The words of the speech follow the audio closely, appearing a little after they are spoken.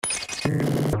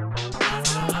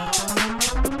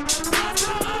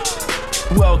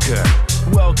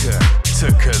Welcome to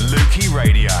Kaluki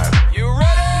Radio. You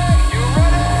ready? You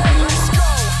ready? Let's go.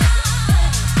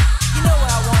 You know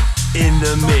what I want. In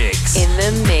the mix. In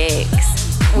the mix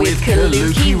with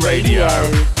Kaluki Radio.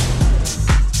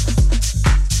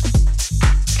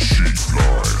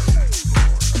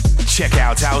 Check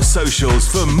out our socials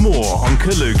for more on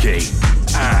Kaluki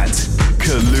at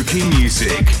Kaluki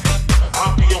Music.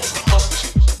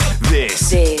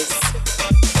 This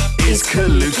is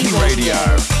Kaluki Radio.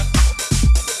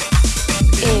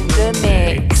 In the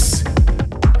mix.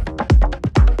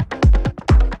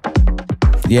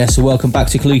 Yeah, so welcome back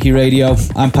to Kaluki Radio.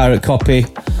 I'm Pirate Copy.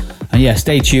 And yeah,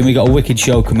 stay tuned, we got a wicked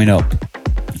show coming up.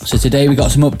 So today we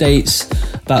got some updates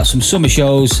about some summer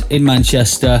shows in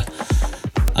Manchester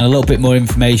and a little bit more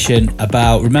information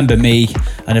about Remember Me,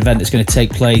 an event that's going to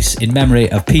take place in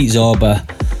memory of Pete Zorba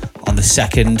on the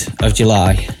 2nd of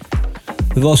July.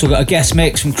 We've also got a guest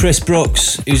mix from Chris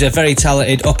Brooks, who's a very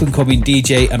talented up-and-coming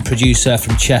DJ and producer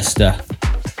from Chester.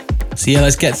 So yeah,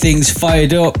 let's get things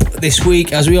fired up this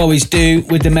week, as we always do,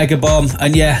 with the Mega Bomb.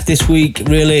 And yeah, this week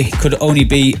really could only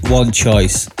be one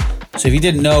choice. So if you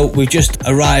didn't know, we've just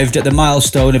arrived at the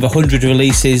milestone of 100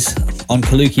 releases on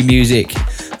Kaluki Music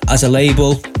as a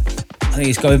label. I think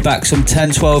it's going back some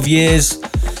 10-12 years.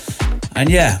 And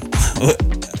yeah,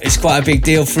 it's quite a big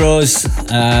deal for us.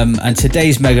 And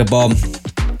today's Mega Bomb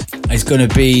is going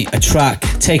to be a track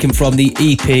taken from the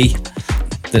EP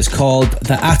that's called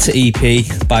the Atta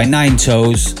EP by Nine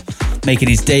Toes, making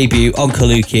his debut on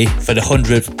Kaluki for the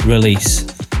 100th release.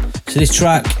 So this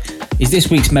track is this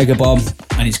week's Mega Bomb,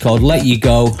 and it's called Let You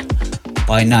Go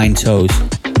by Nine Toes.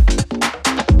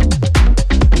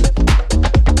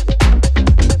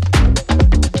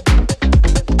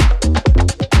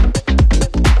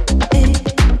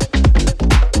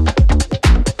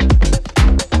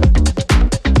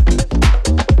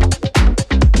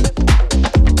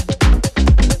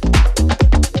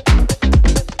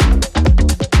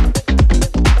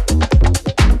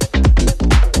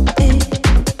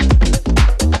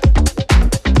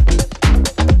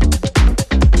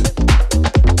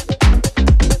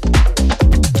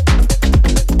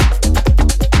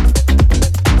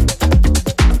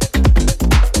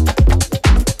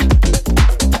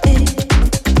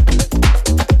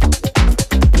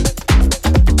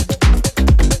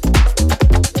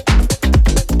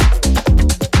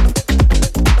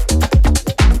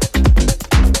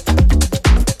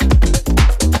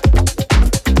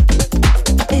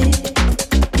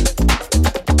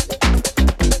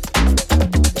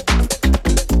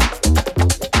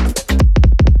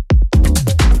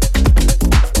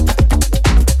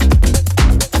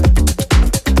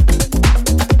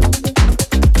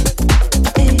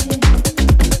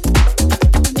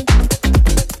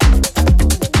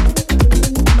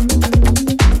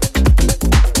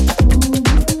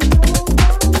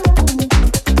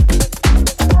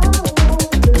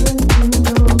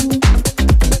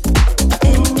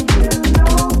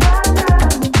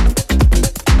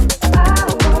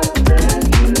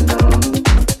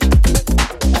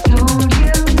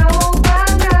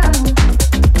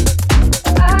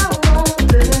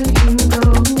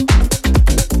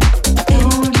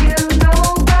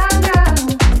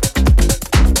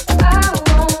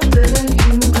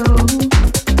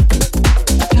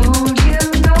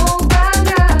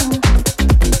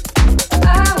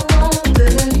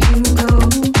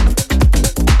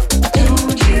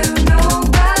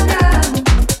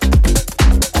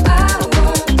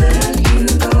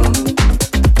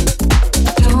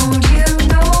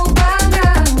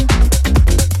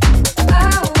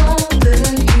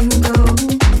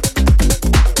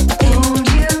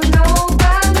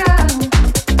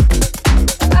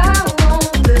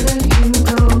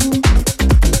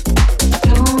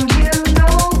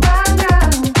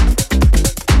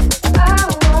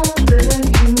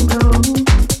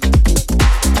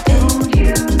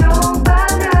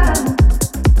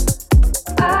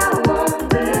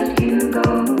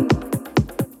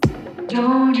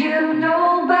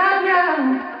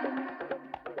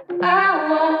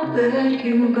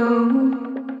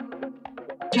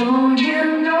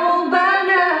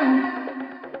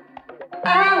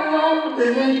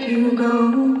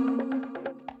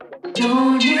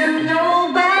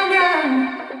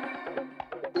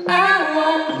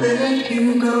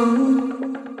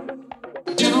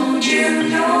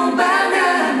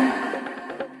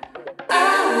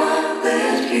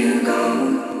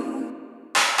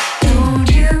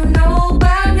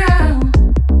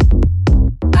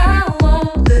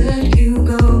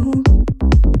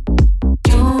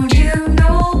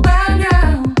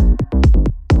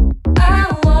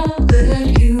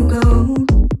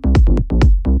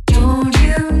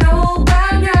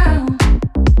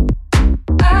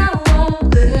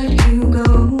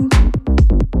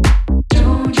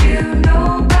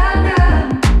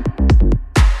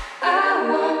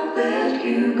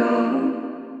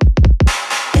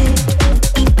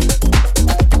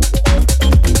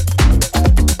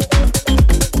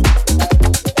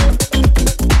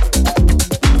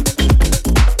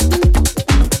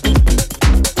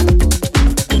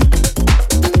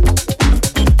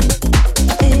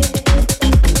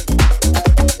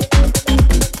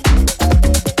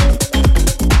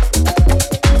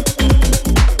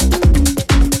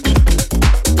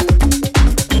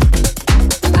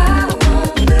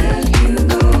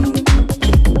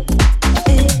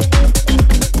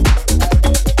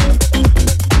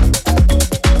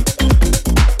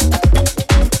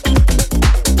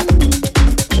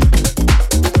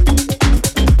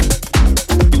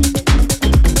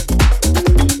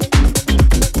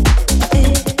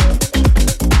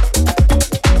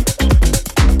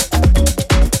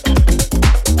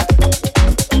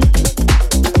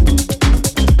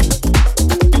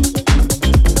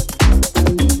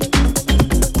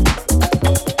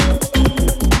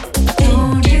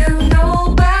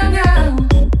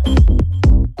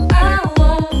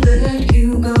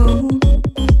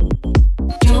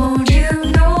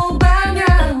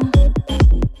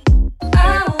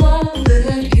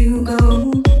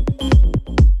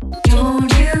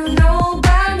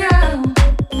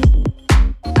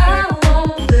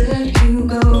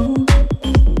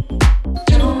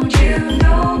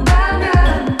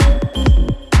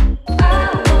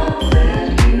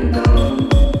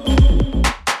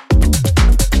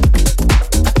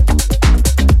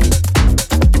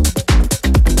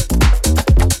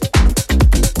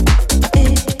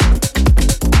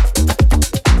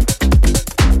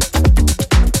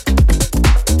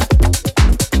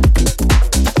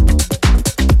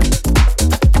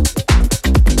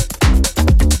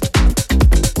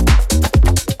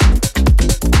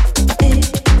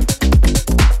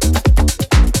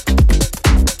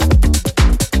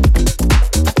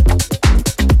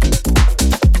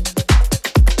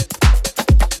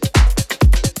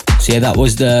 So yeah, that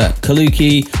was the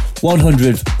Kaluki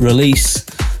 100th release,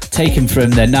 taken from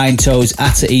their Nine Toes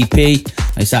Atta EP.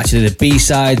 It's actually the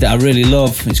B-side that I really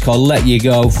love. It's called Let You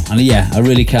Go. And yeah, I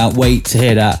really can't wait to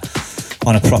hear that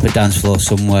on a proper dance floor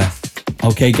somewhere.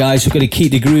 Okay guys, we're going to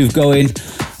keep the groove going,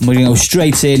 and we're going to go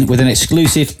straight in with an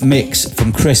exclusive mix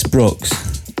from Chris Brooks.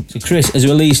 So Chris has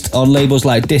released on labels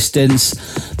like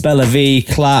Distance, Bella V,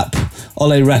 Clap,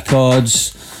 Ole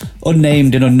Records,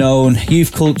 Unnamed and Unknown,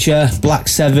 Youth Culture, Black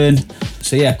 7.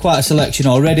 So yeah, quite a selection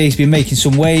already. He's been making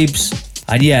some waves.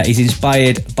 And yeah, he's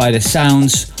inspired by the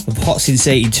sounds of Hot Since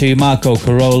 82, Marco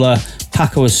Carola,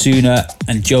 Paco Asuna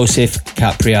and Joseph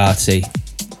Capriati.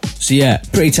 So yeah,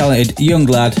 pretty talented young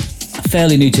lad,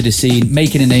 fairly new to the scene,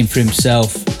 making a name for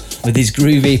himself with his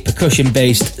groovy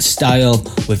percussion-based style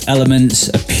with elements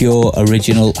of pure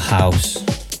original house.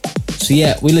 So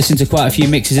yeah, we listened to quite a few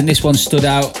mixes and this one stood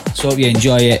out, so hope you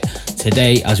enjoy it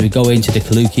today as we go into the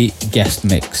Kaluki guest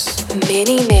mix.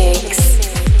 Mini mix.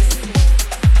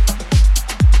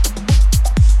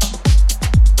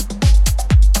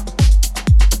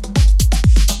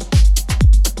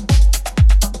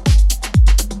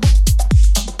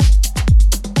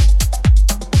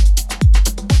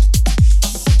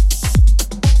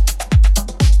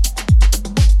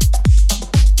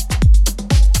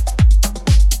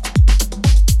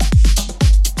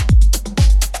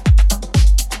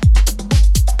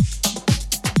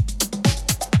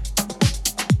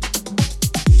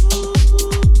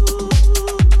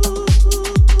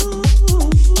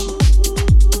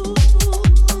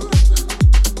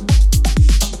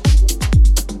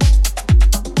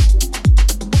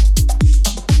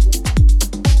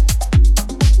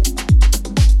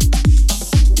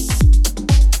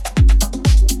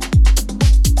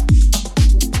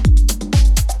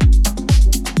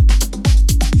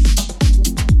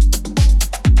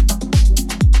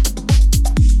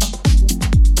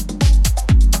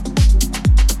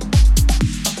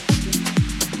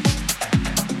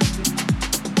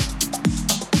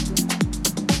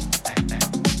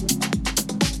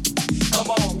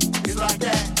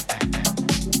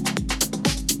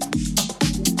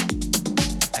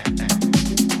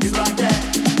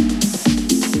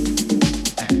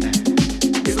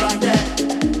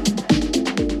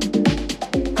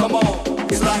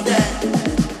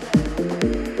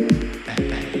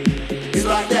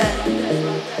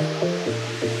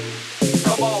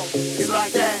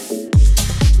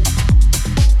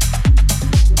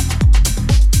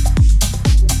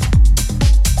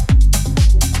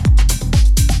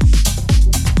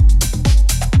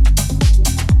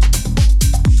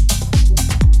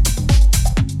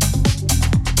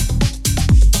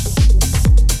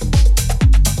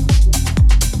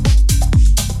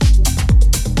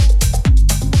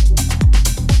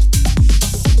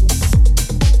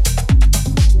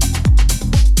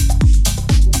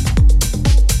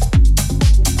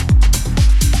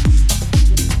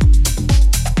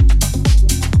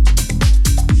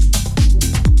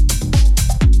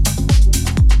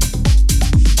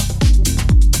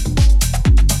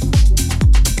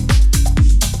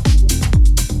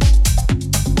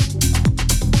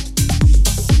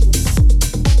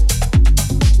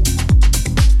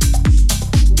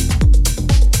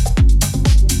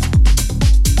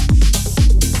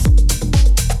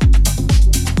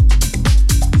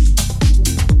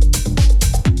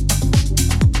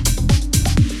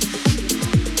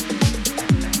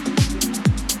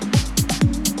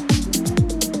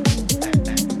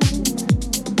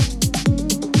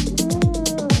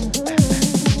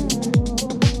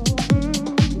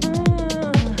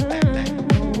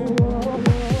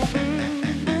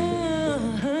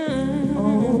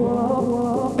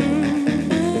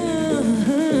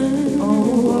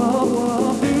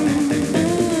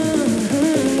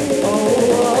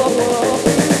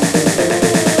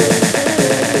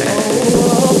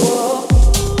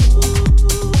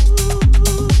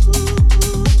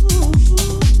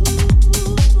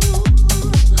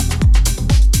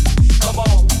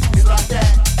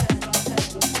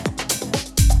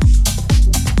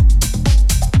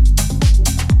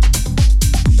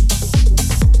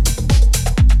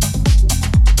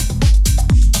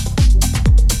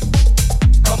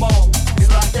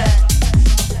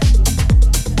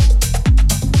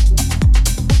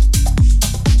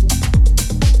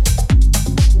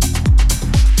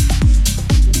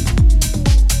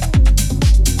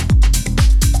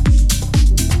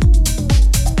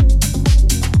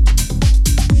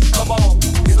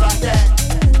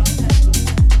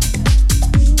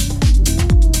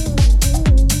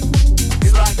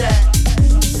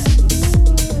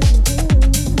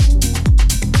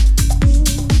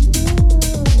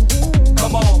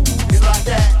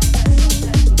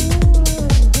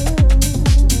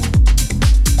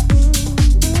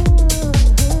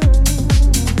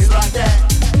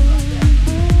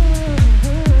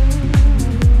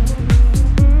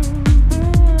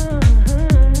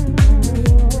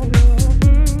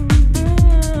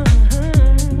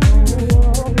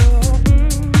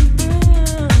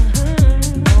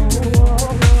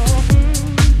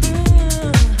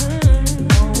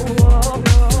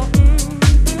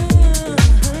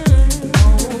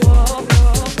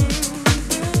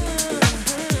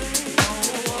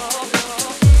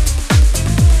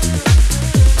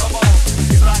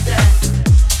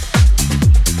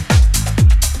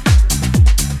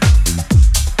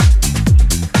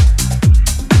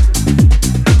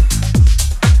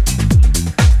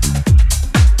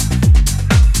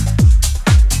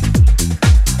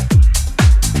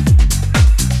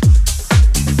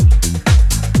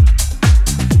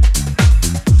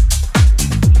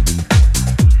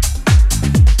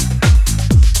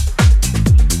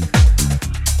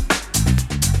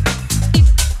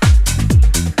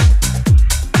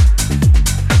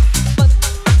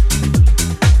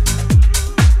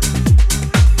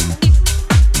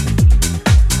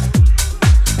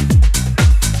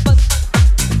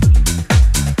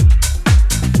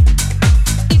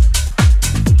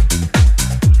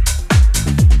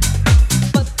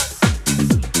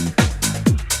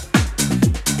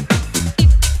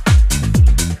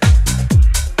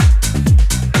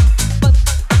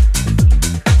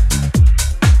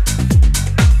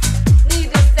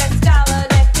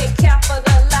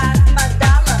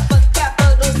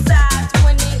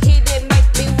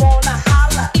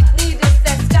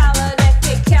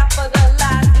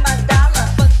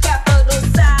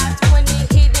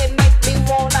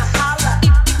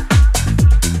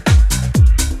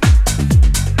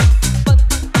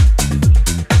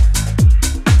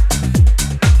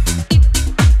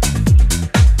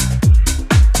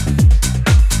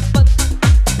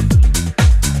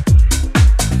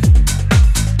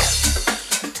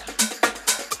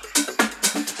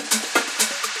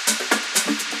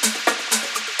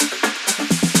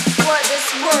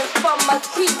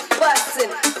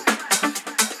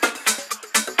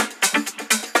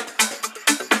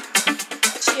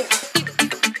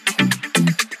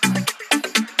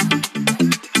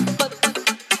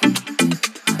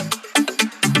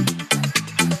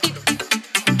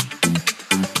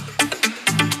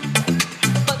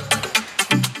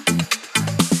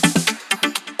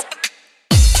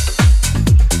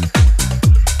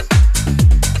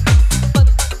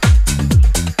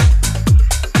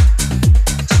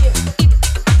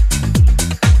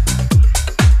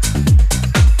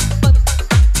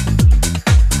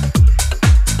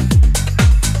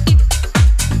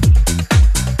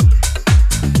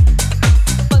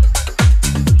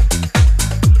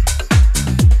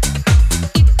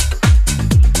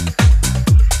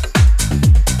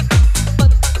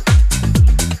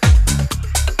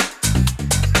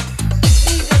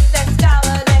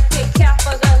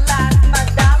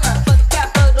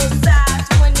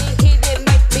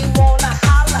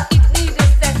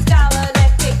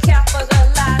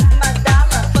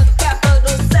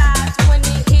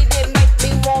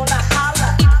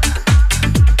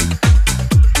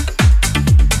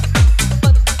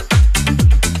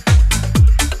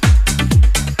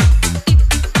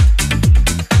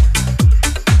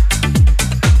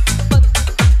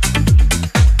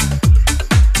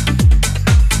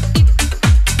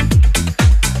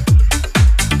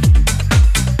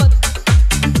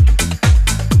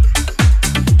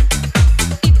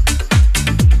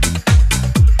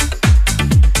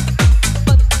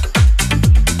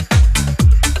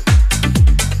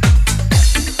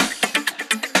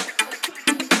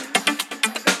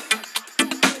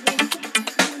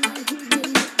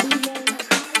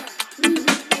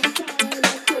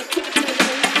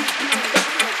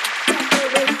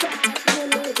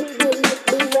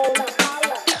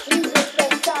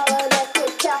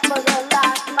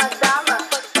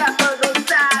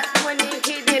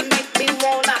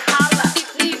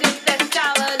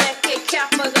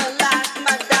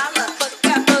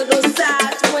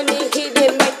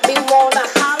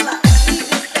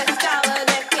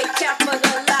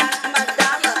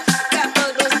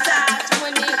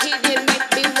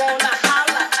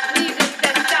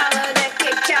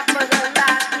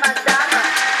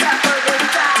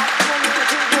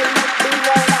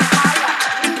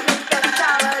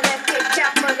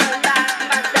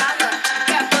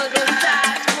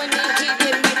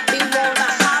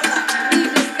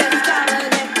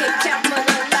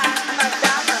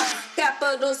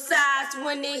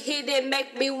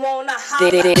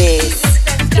 This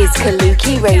is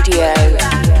Kaluki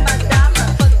Radio.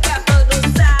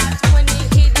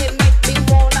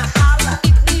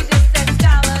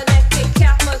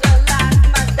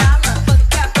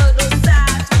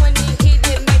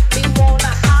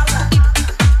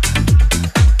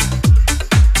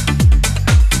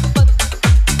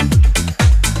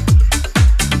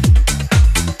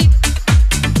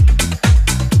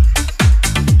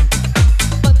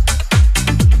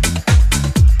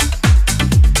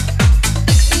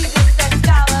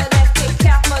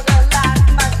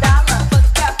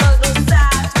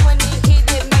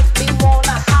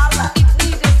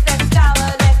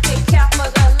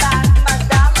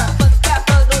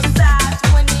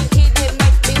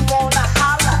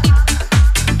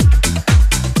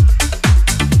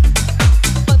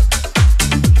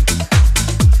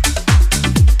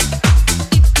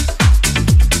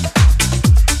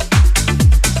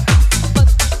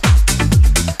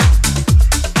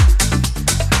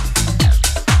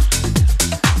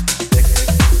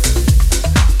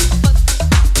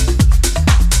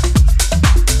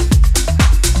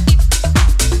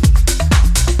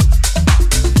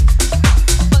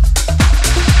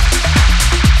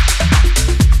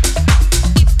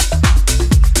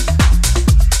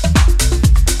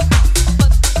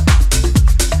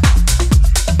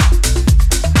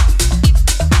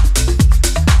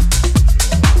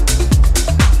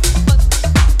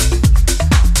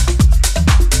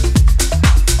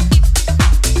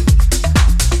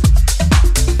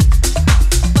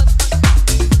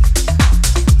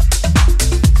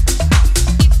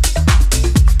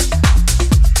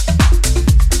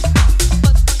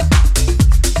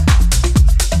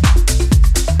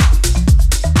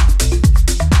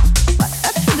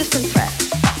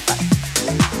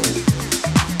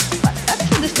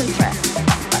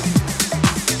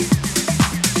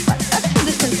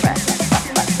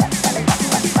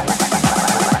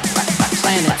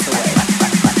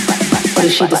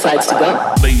 She decides to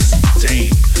go. Please,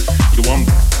 Dave, you want...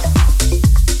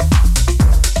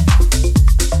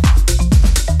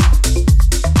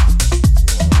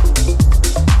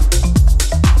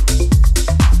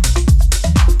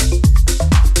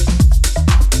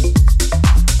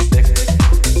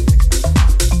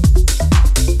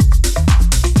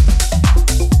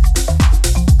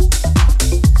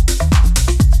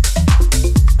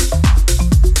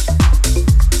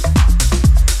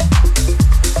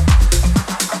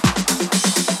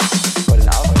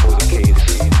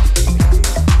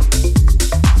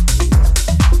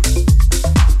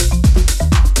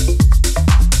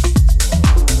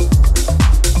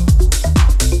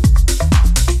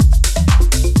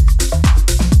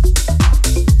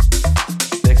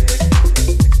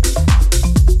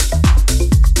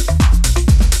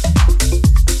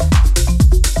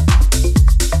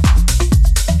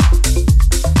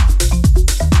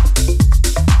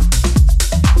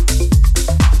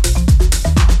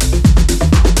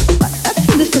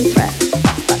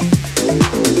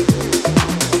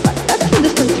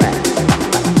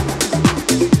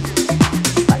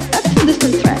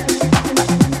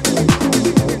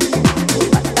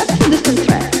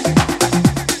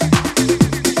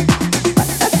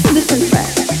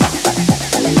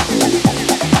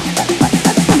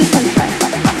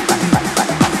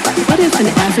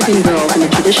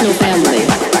 traditional family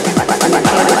and the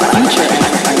part of future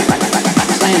African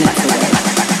planets away.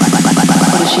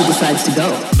 What if she decides to go?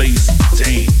 Please,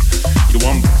 Dane, you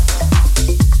want.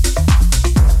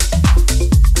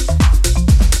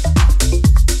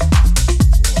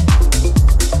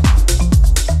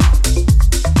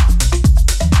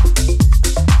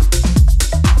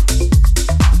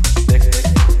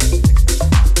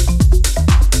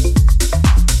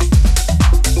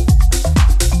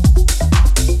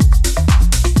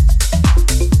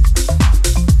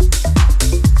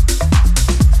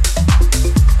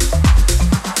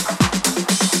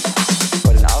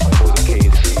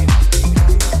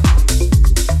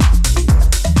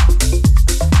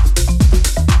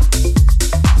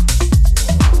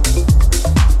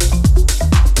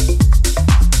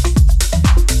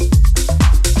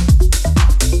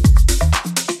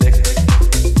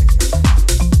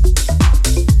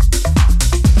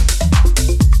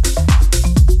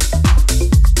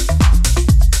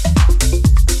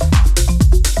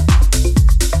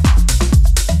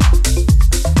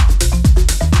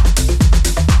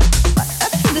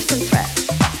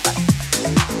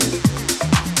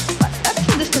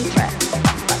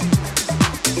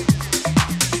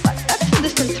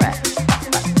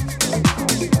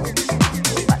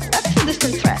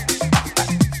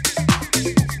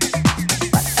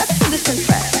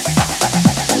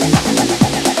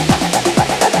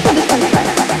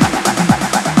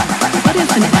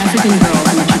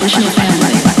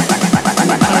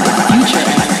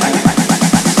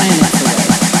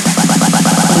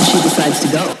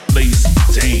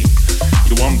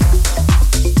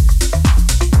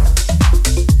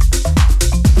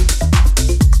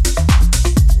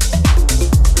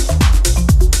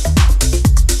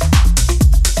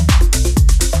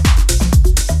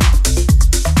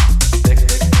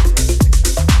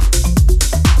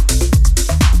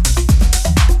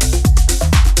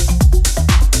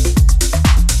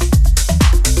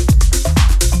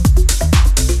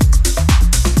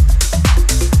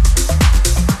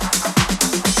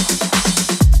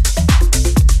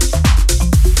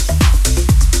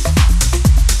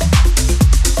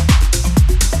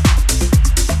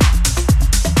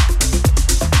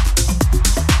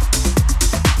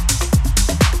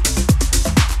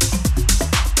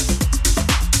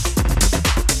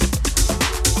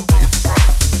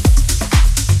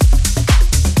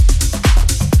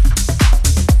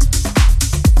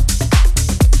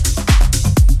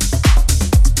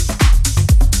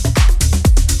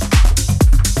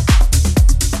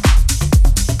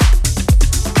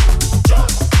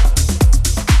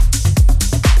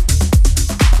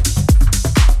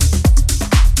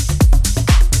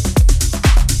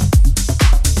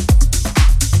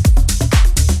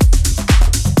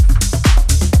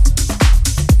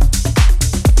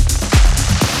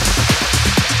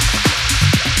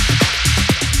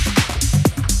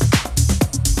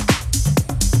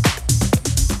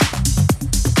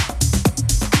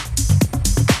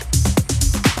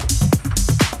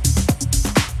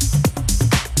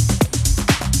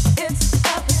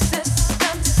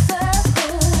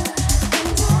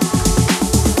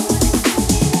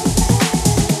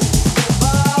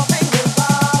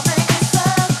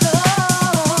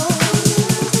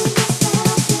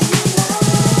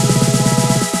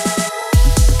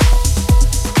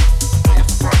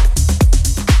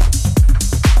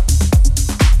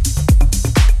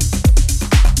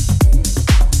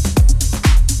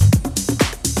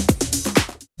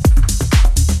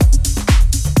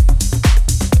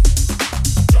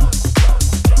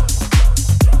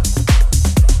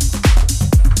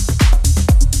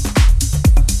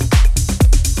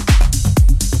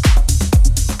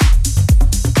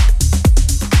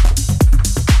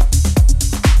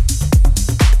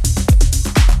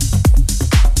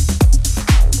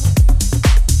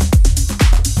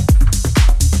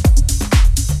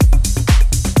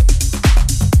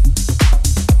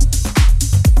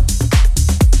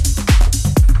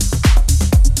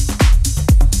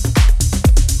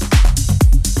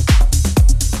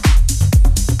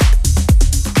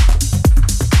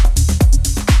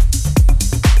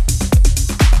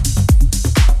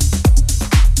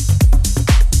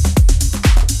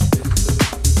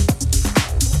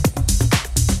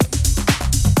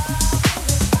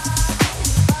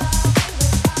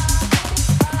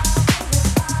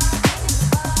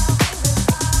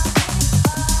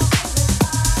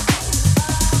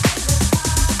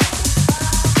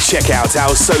 Check out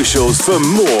our socials for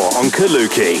more on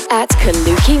Kaluki. At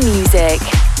Kaluki Music.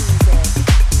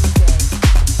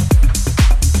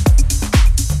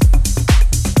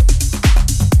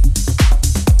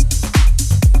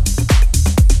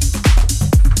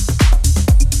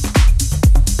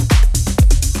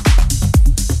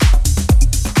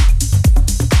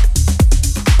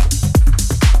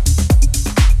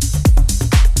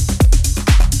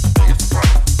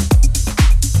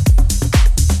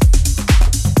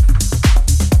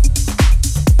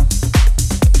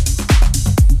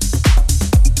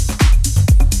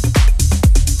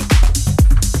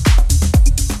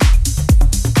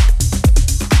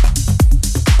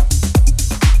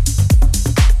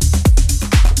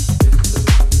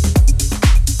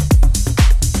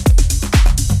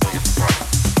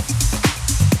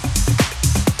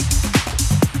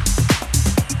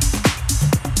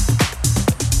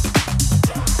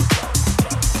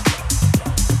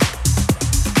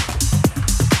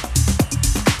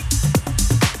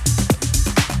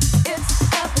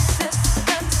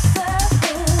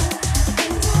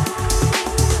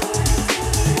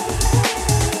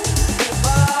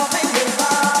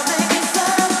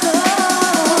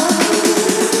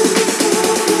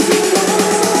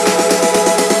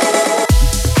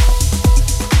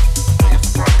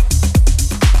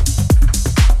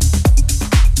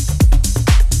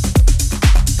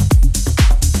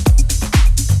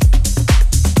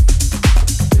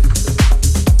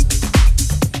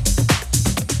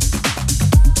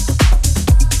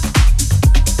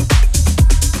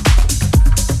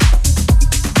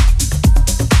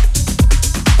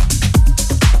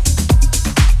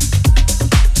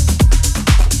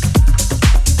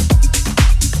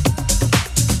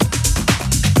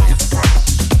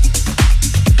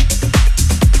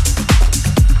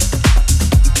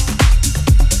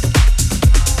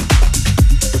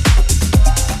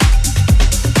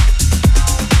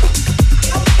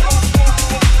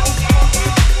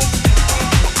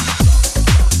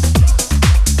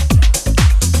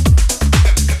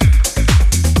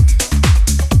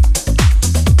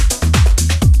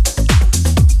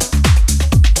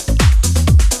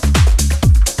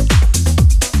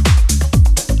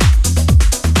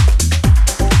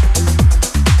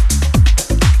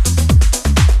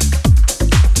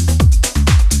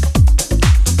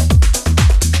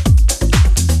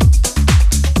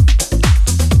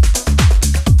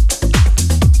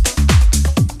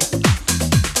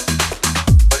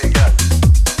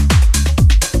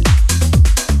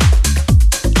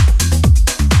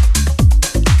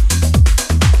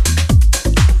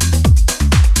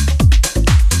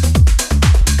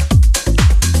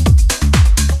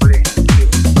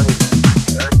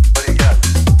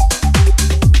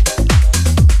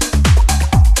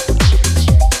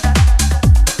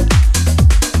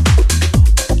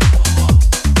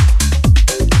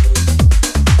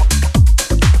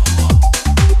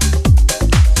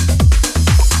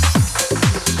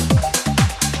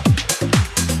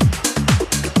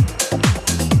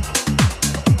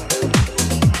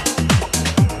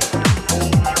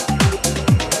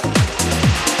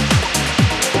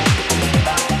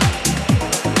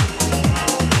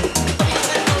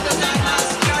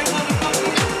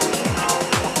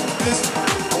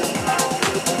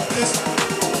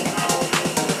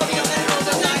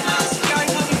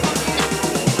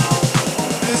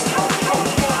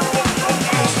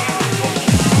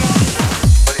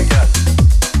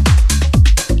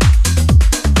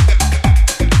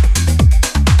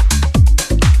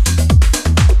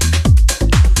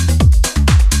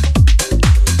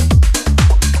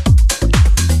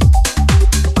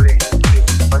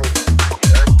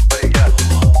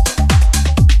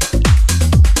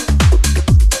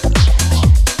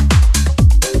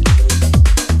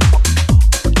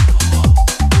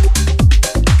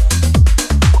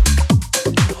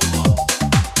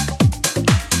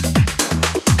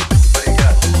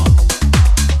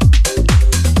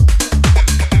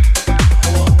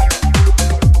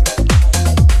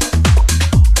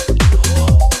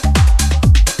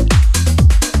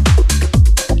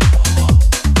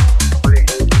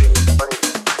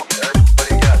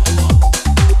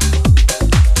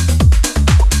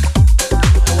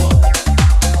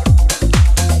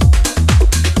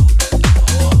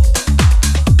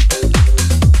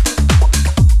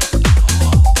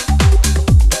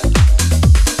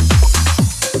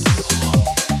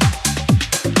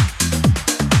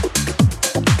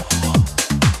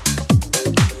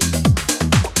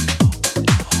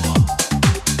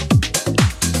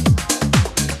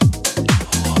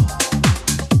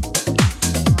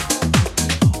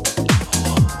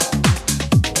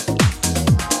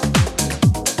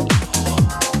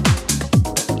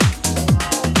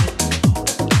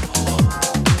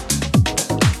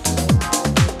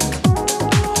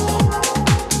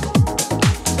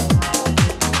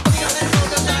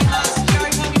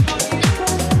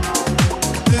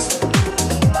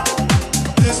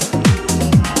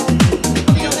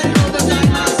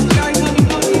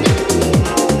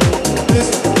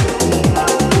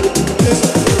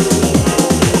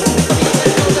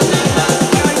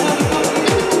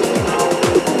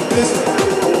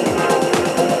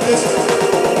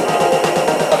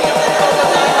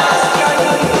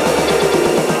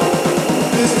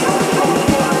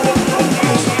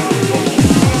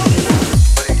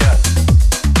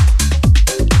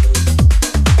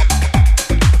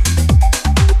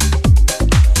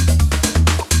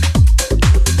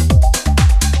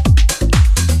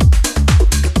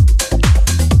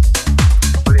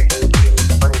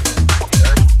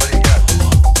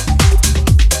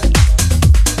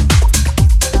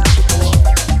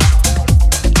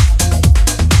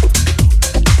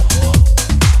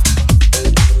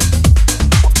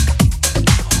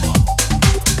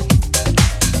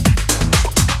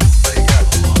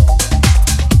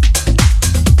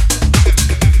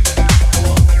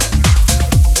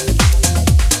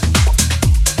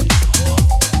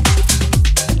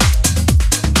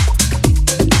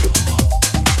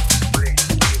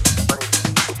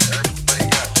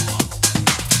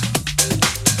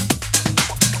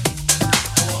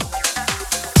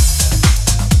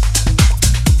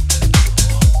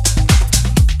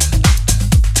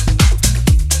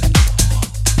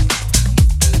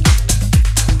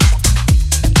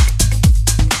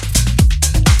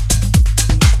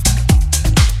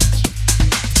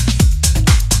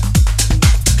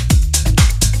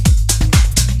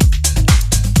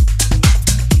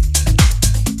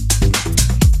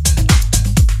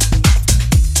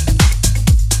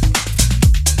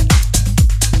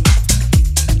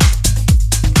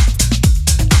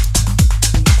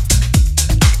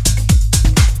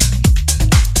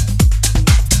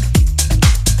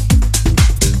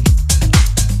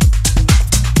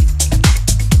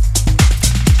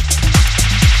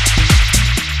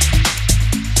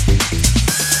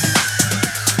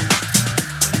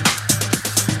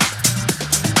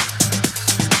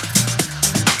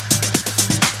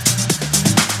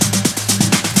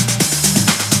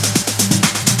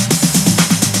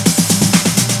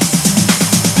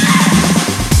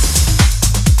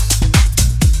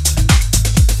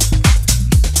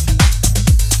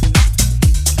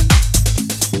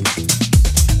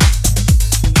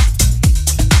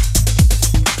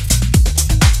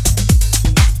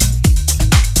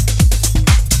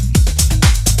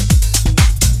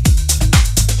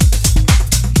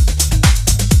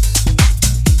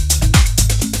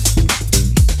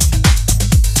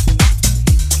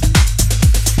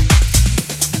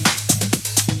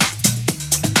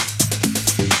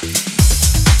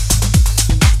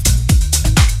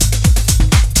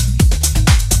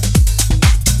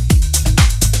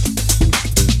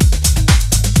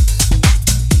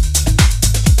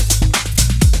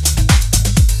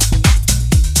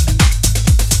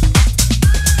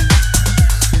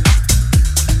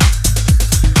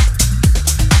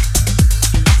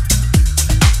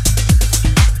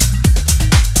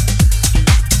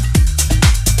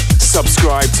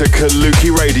 to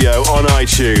Kaluki Radio on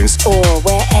iTunes or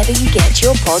wherever you get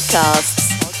your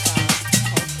podcasts.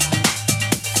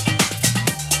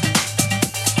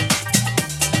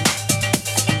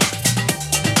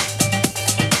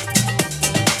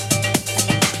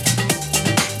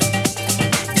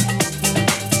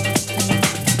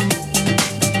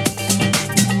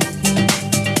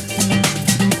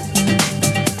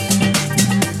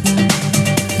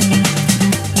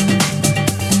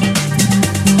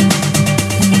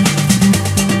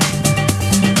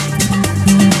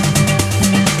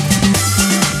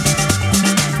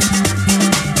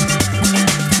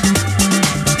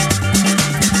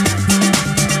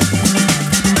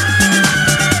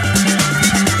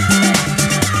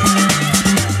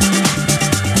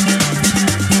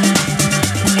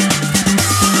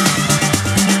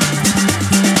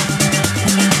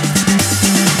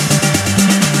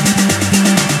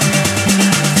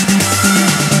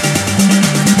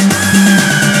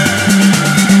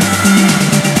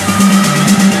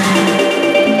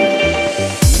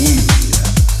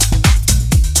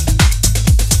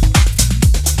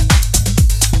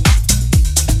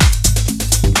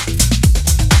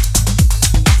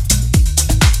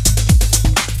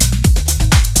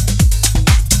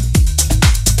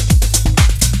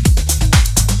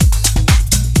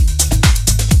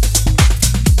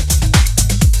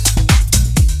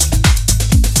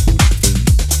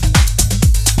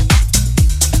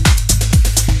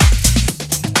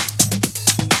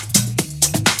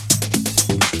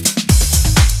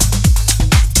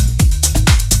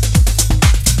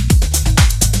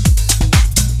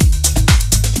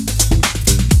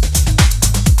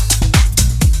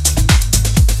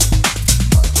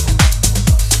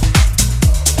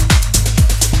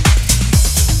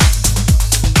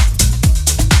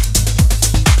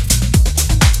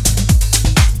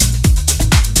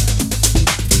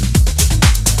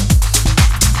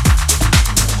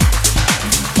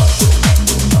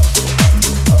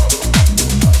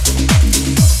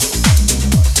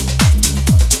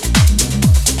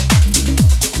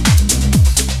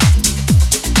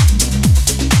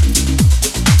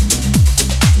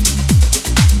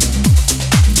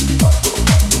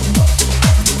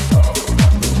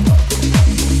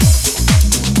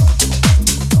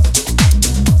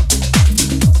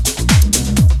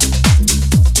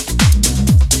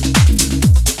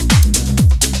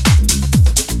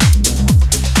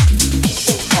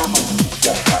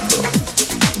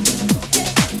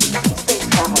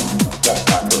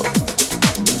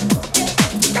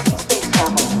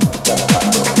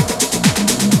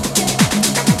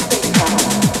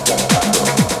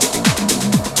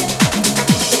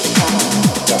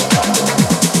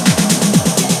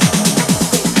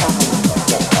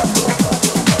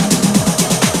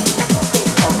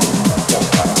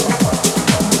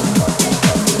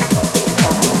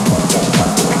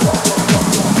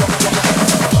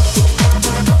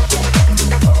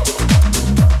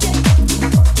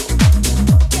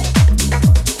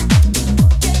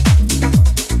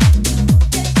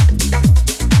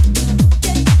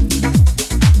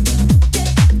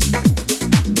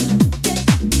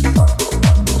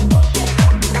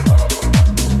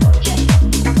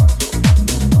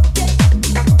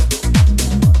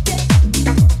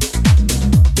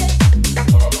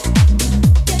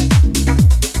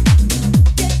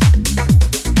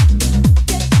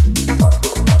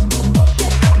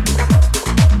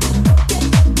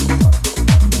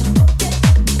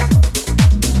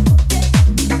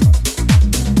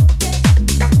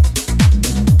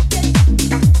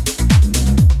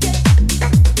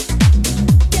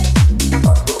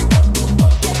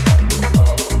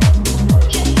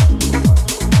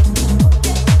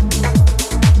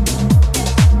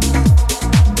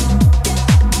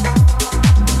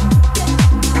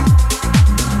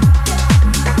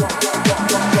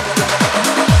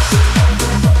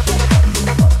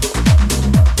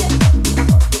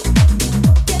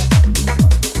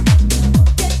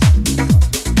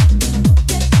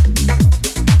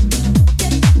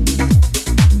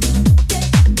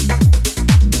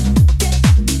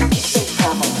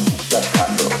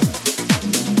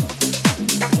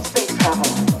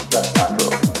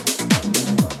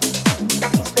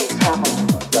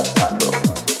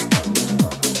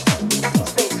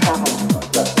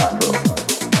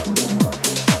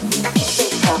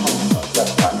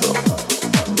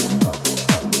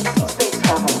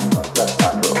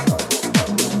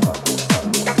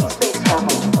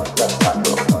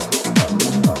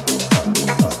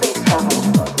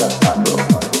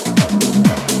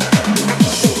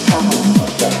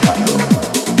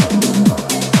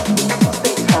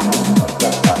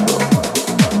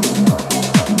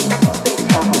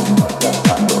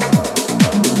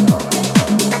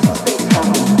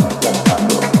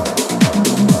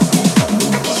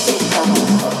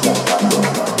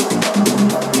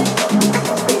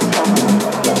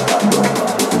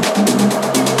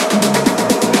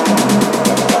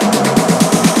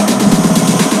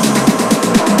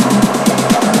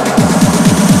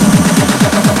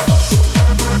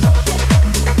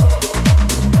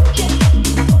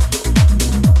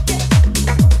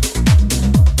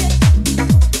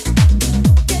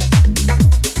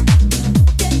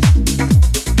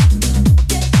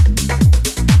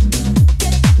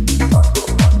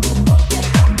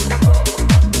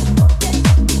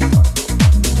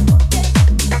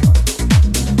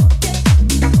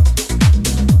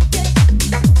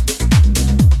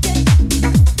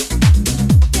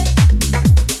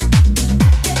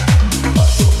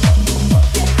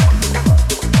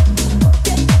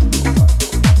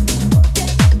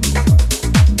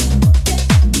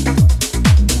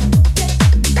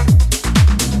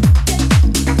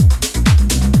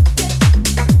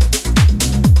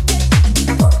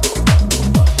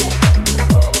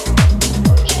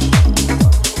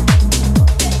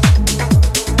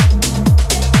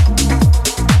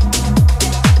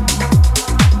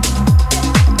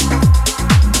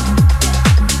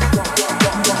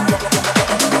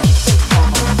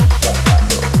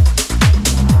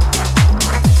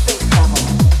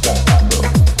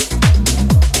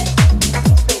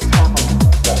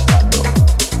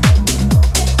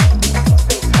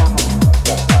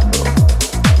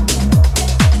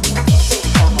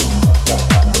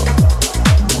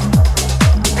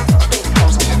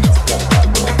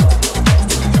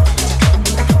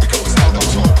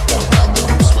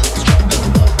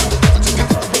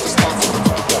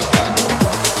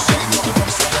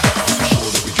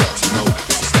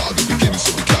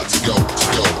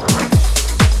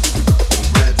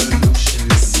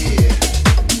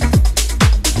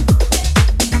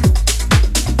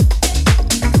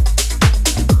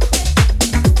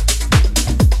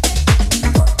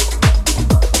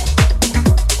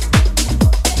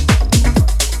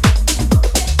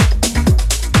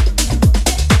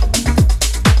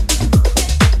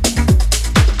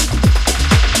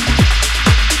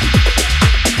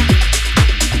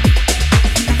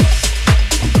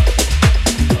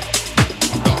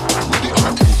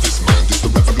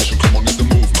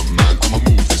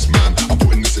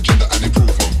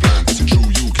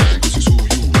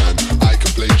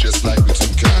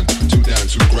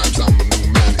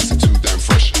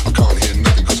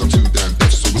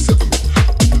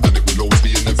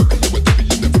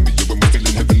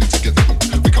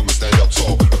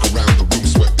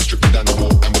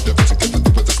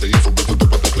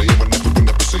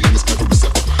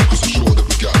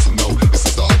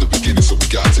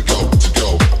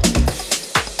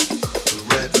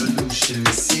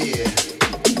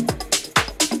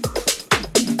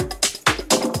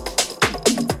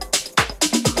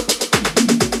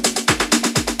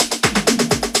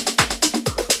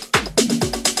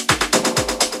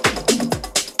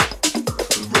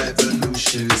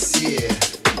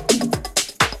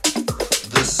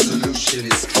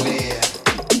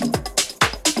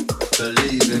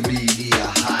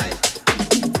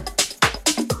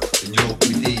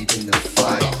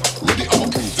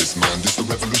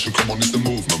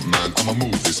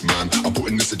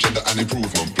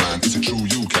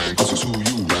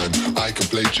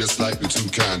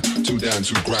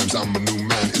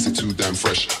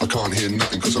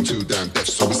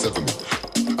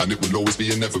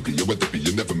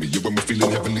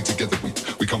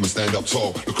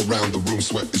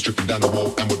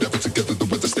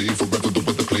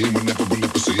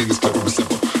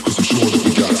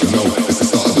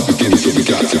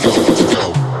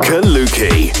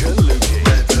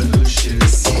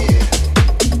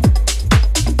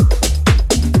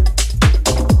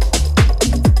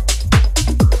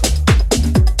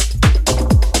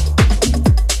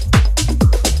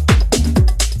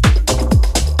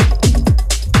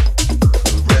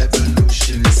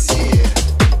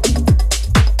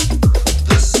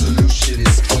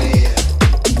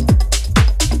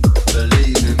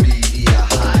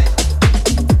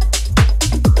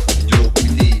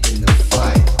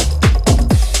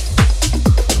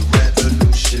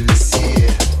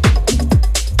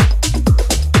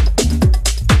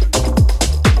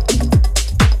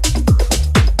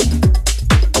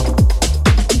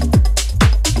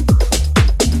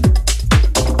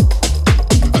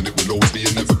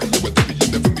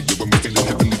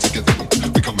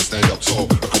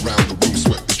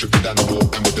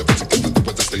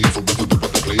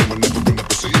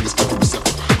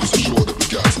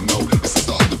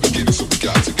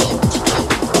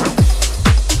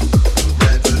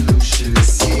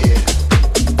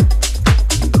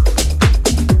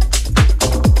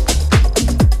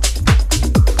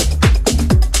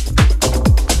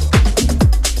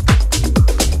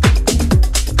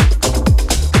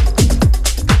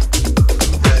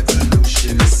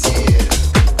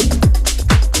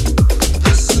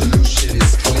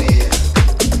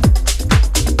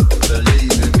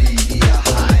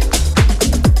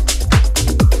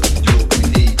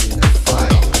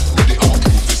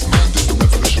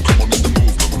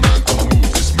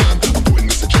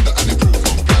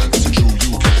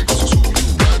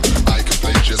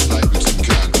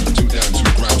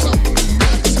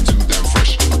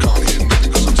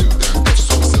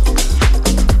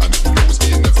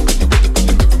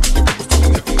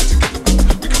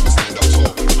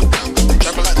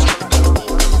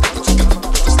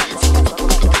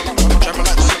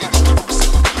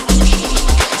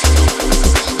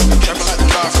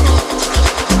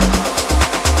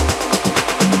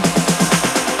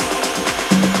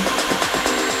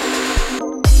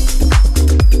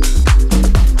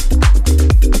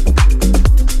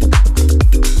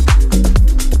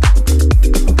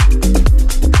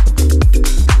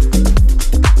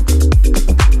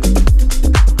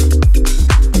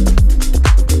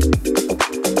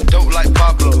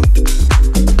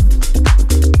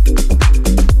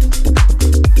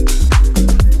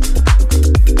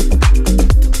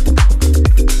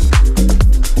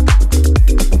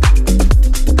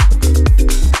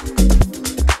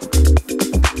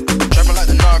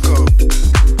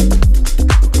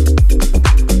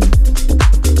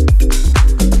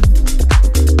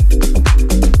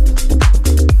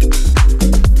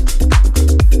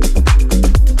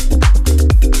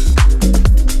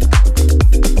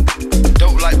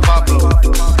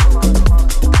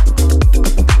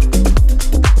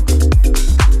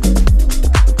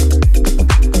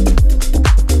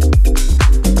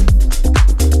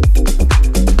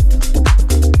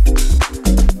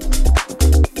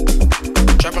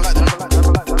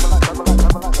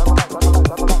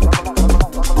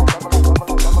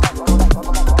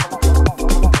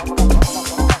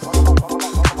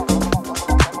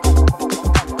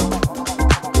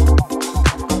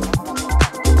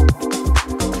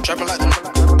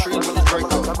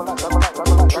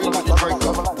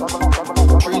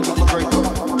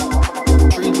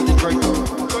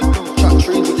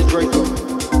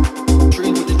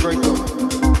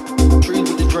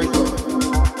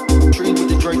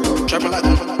 Trapping like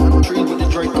the trees with the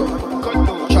Draco.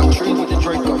 Chop trees with the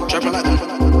Draco. Trapping like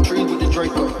the trees with the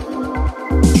Draco.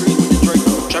 Trees with the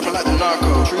Draco. Trapping like the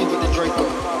narco. Trees with the Draco.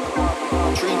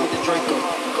 Trees with the Draco.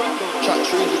 Chop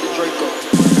trees with the Draco.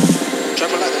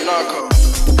 Trapping like the narco.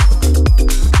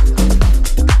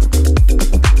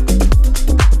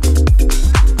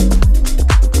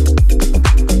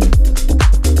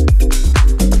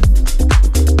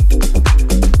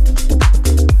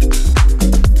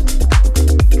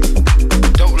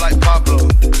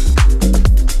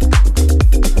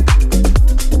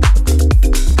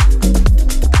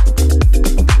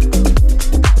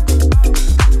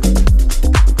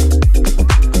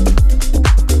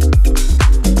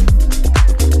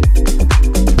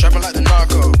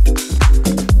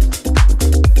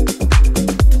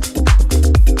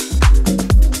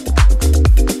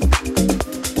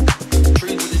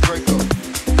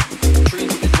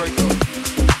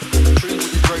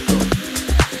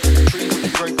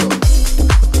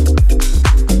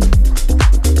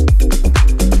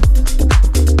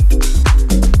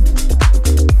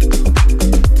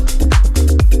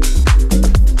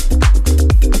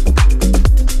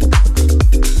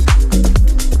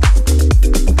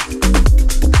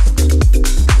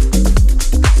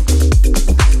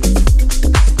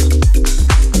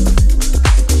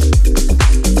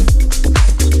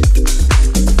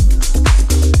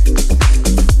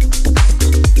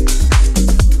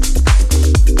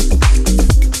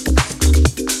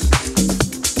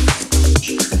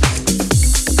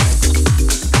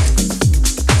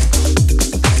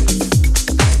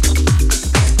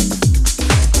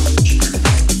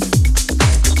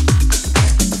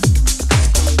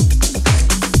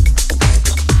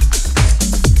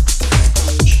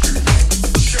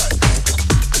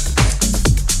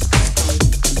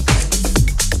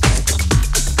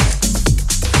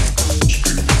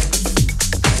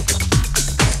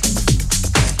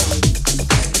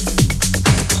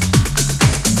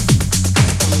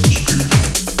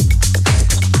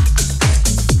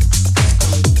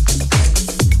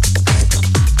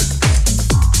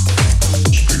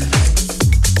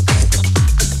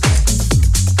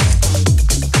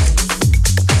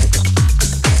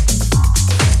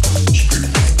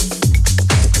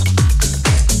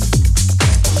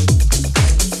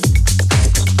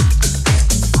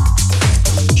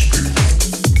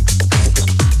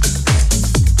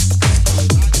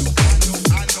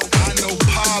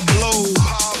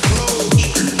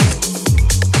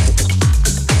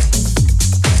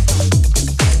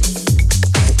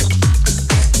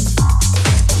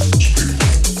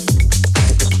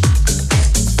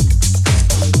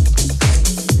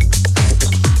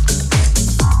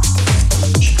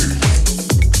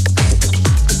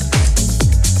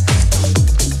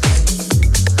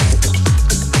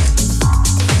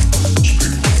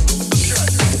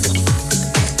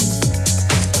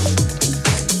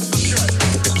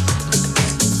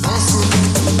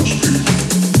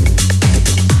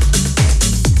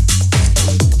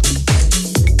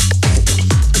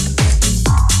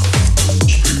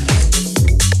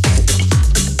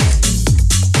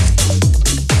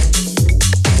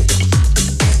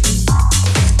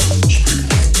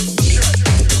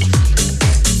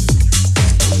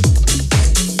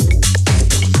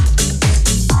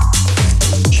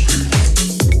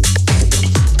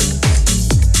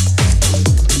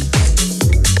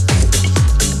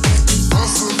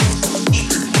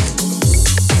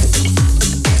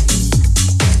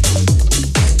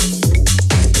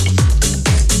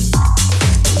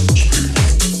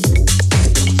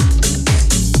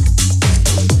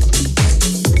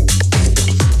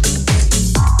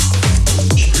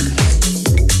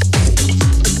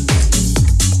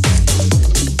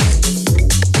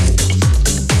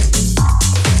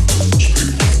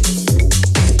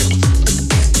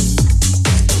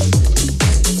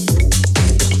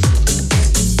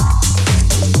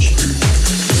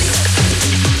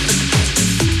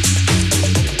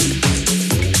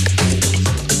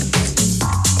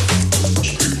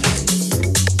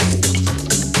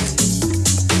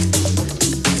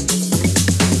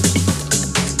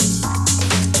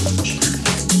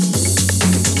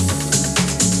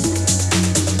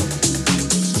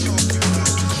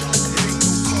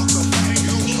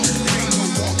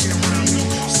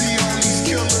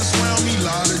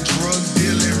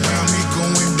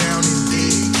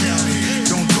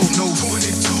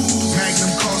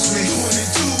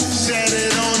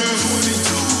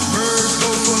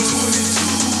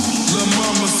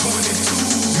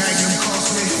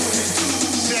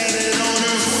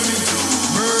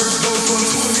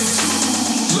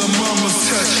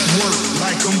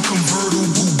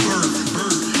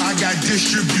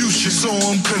 distribution, so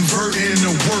I'm converting to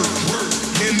work.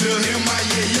 In the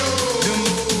MIA,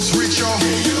 switch off,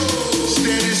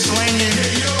 steady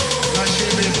slanging, my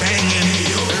shit been banging.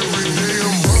 Every day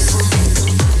I'm hustling.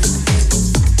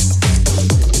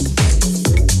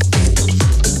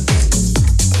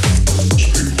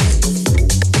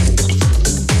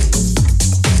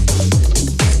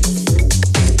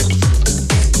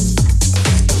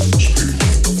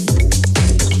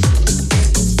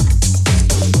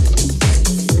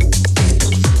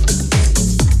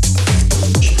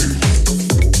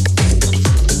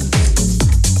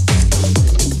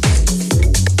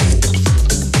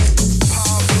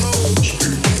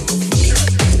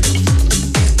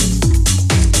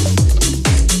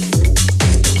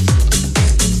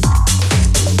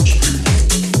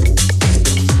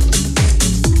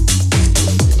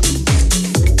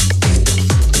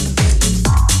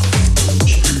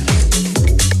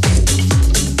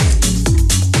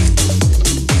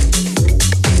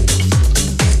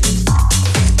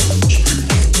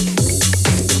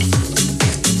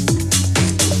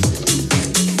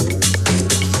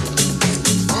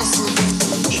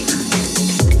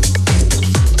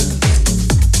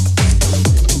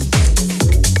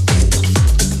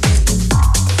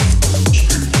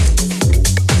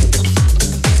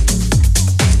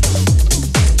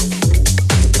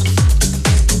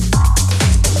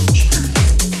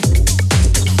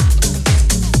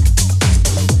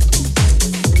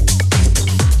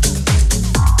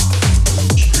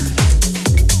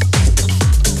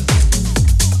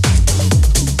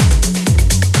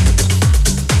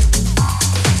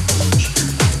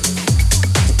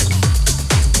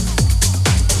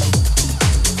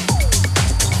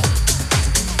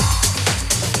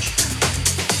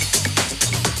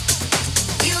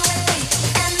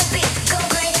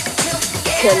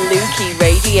 Kaluki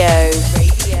Radio.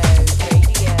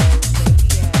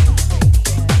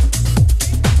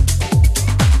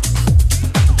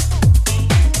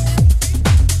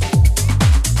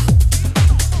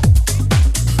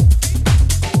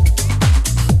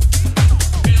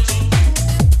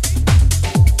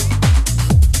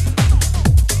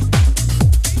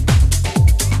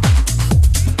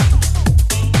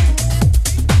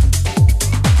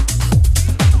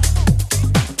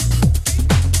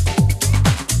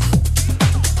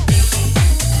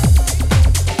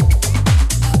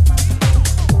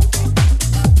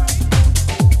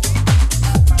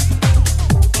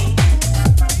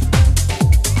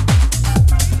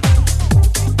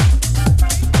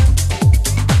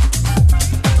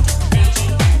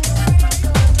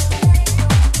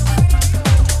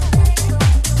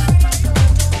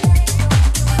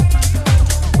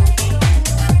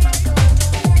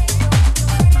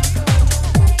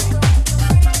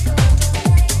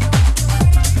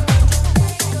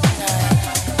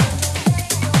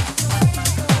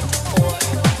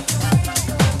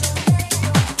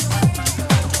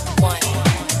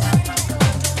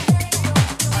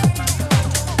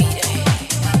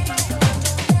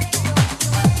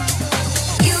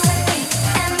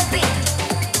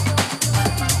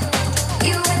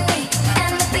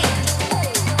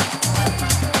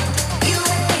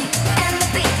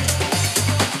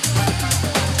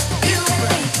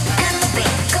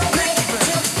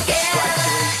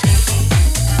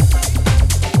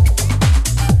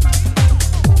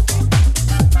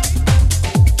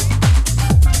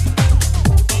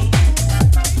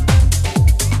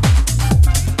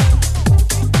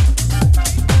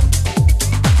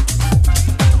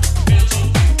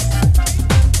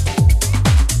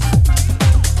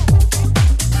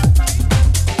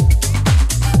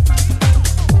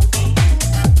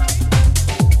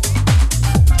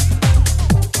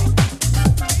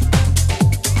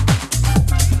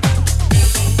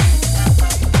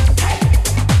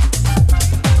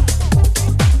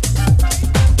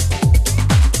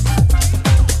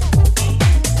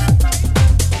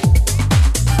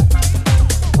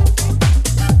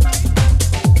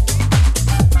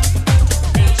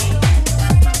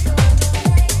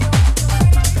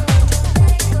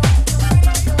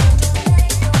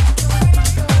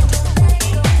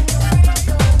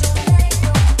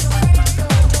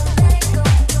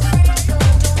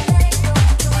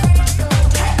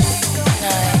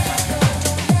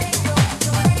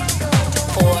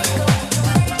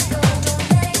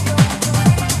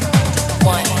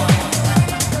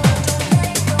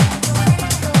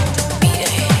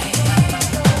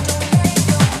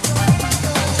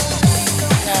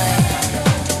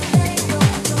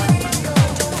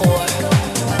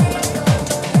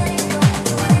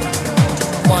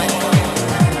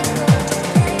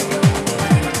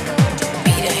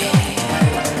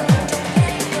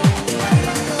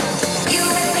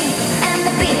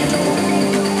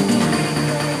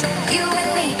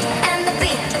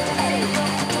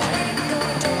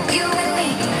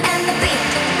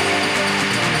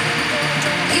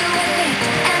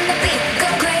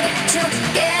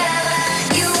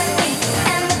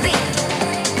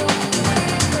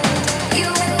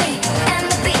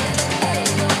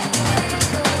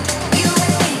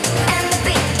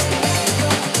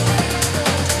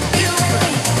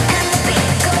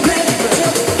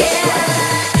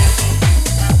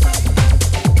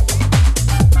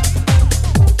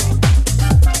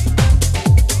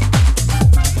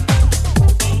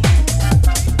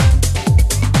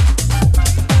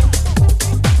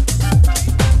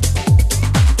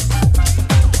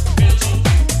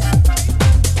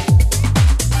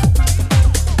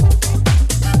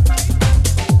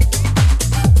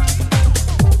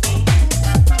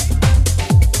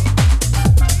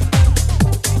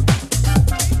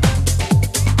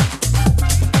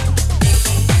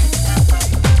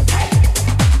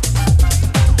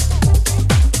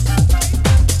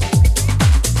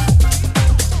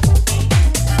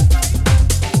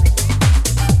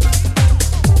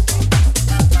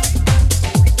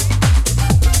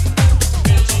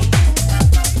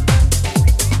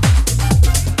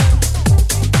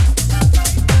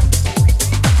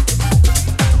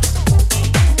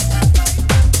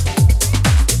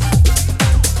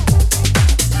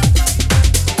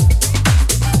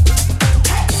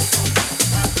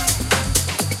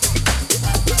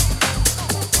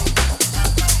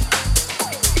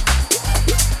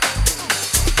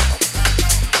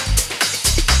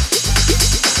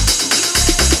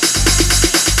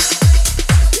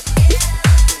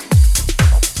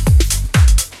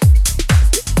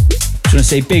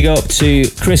 say big up to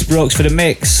Chris Brooks for the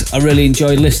mix. I really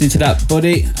enjoyed listening to that,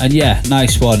 buddy. And yeah,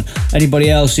 nice one. Anybody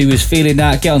else who was feeling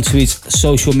that, get onto his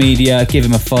social media, give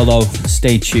him a follow.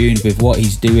 Stay tuned with what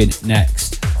he's doing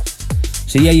next.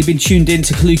 So yeah, you've been tuned in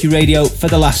to Kaluki Radio for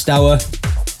the last hour.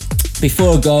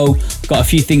 Before I go, got a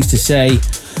few things to say.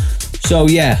 So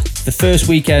yeah, the first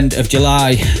weekend of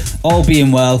July, all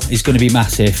being well, is going to be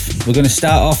massive. We're going to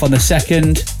start off on the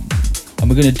 2nd, and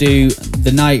we're going to do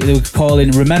the night that we're calling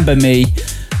Remember Me.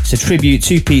 It's a tribute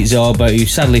to Pete Zorba, who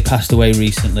sadly passed away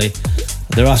recently.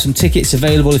 There are some tickets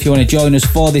available if you want to join us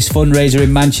for this fundraiser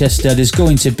in Manchester. There's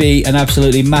going to be an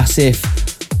absolutely massive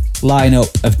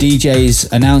lineup of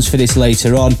DJs announced for this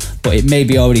later on, but it may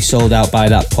be already sold out by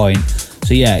that point.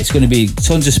 So yeah, it's going to be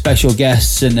tons of special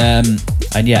guests and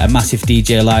yeah, a massive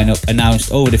DJ lineup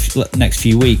announced over the next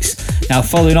few weeks. Now,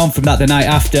 following on from that, the night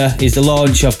after is the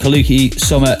launch of Kaluki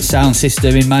Summer Sound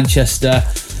System in Manchester.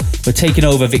 We're taking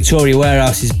over Victoria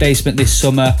Warehouse's basement this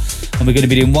summer, and we're going to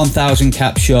be doing 1,000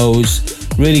 cap shows,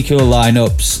 really cool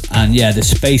lineups, and yeah, the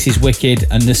space is wicked,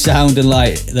 and the sound and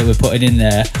light that we're putting in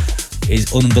there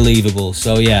is unbelievable.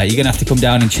 So yeah, you're gonna have to come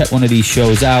down and check one of these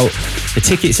shows out. The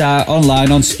tickets are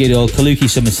online on Skiddle, Kaluki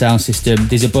Summer Sound System.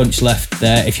 There's a bunch left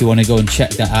there if you want to go and check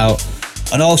that out.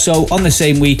 And also on the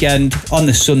same weekend, on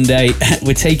the Sunday,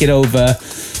 we're taking over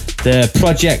the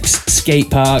Projects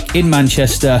Skate Park in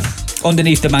Manchester,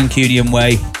 underneath the Mancunian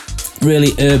Way.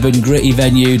 Really urban, gritty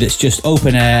venue that's just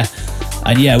open air.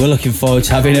 And yeah, we're looking forward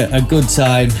to having a good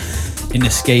time in the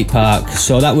skate park.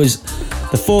 So that was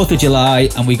the 4th of July,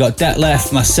 and we got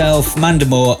Detlef, myself,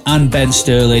 Mandamore and Ben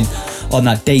Sterling on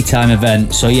that daytime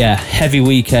event. So yeah, heavy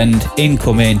weekend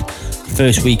incoming.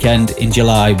 First weekend in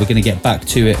July. We're going to get back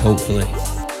to it, hopefully.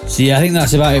 So yeah, I think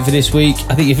that's about it for this week.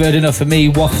 I think you've heard enough of me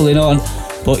waffling on.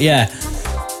 But yeah,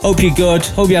 hope you're good.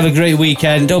 Hope you have a great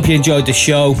weekend. Hope you enjoyed the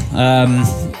show.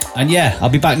 And yeah, I'll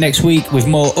be back next week with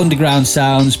more underground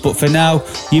sounds. But for now,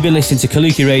 you've been listening to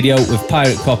Kaluki Radio with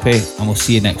Pirate Copy, and we'll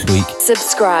see you next week.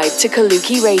 Subscribe to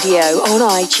Kaluki Radio on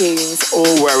iTunes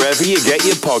or wherever you get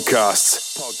your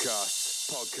podcasts.